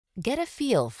Get a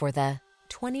feel for the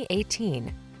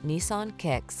 2018 Nissan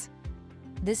Kicks.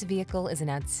 This vehicle is an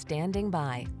outstanding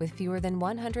buy with fewer than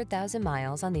 100,000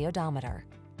 miles on the odometer.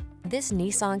 This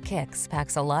Nissan Kicks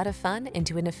packs a lot of fun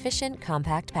into an efficient,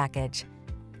 compact package.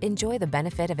 Enjoy the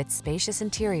benefit of its spacious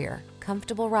interior,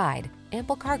 comfortable ride,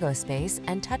 ample cargo space,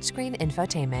 and touchscreen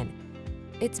infotainment.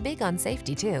 It's big on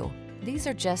safety too. These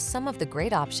are just some of the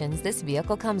great options this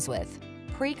vehicle comes with: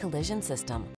 pre-collision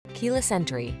system, keyless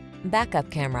entry, backup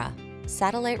camera,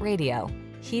 satellite radio,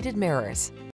 heated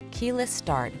mirrors, keyless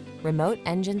start, remote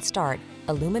engine start,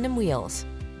 aluminum wheels,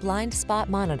 blind spot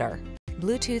monitor,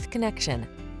 Bluetooth connection.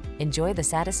 Enjoy the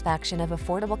satisfaction of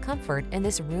affordable comfort in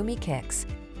this roomy Kicks.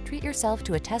 Treat yourself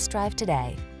to a test drive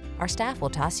today. Our staff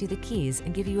will toss you the keys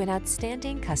and give you an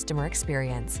outstanding customer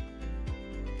experience.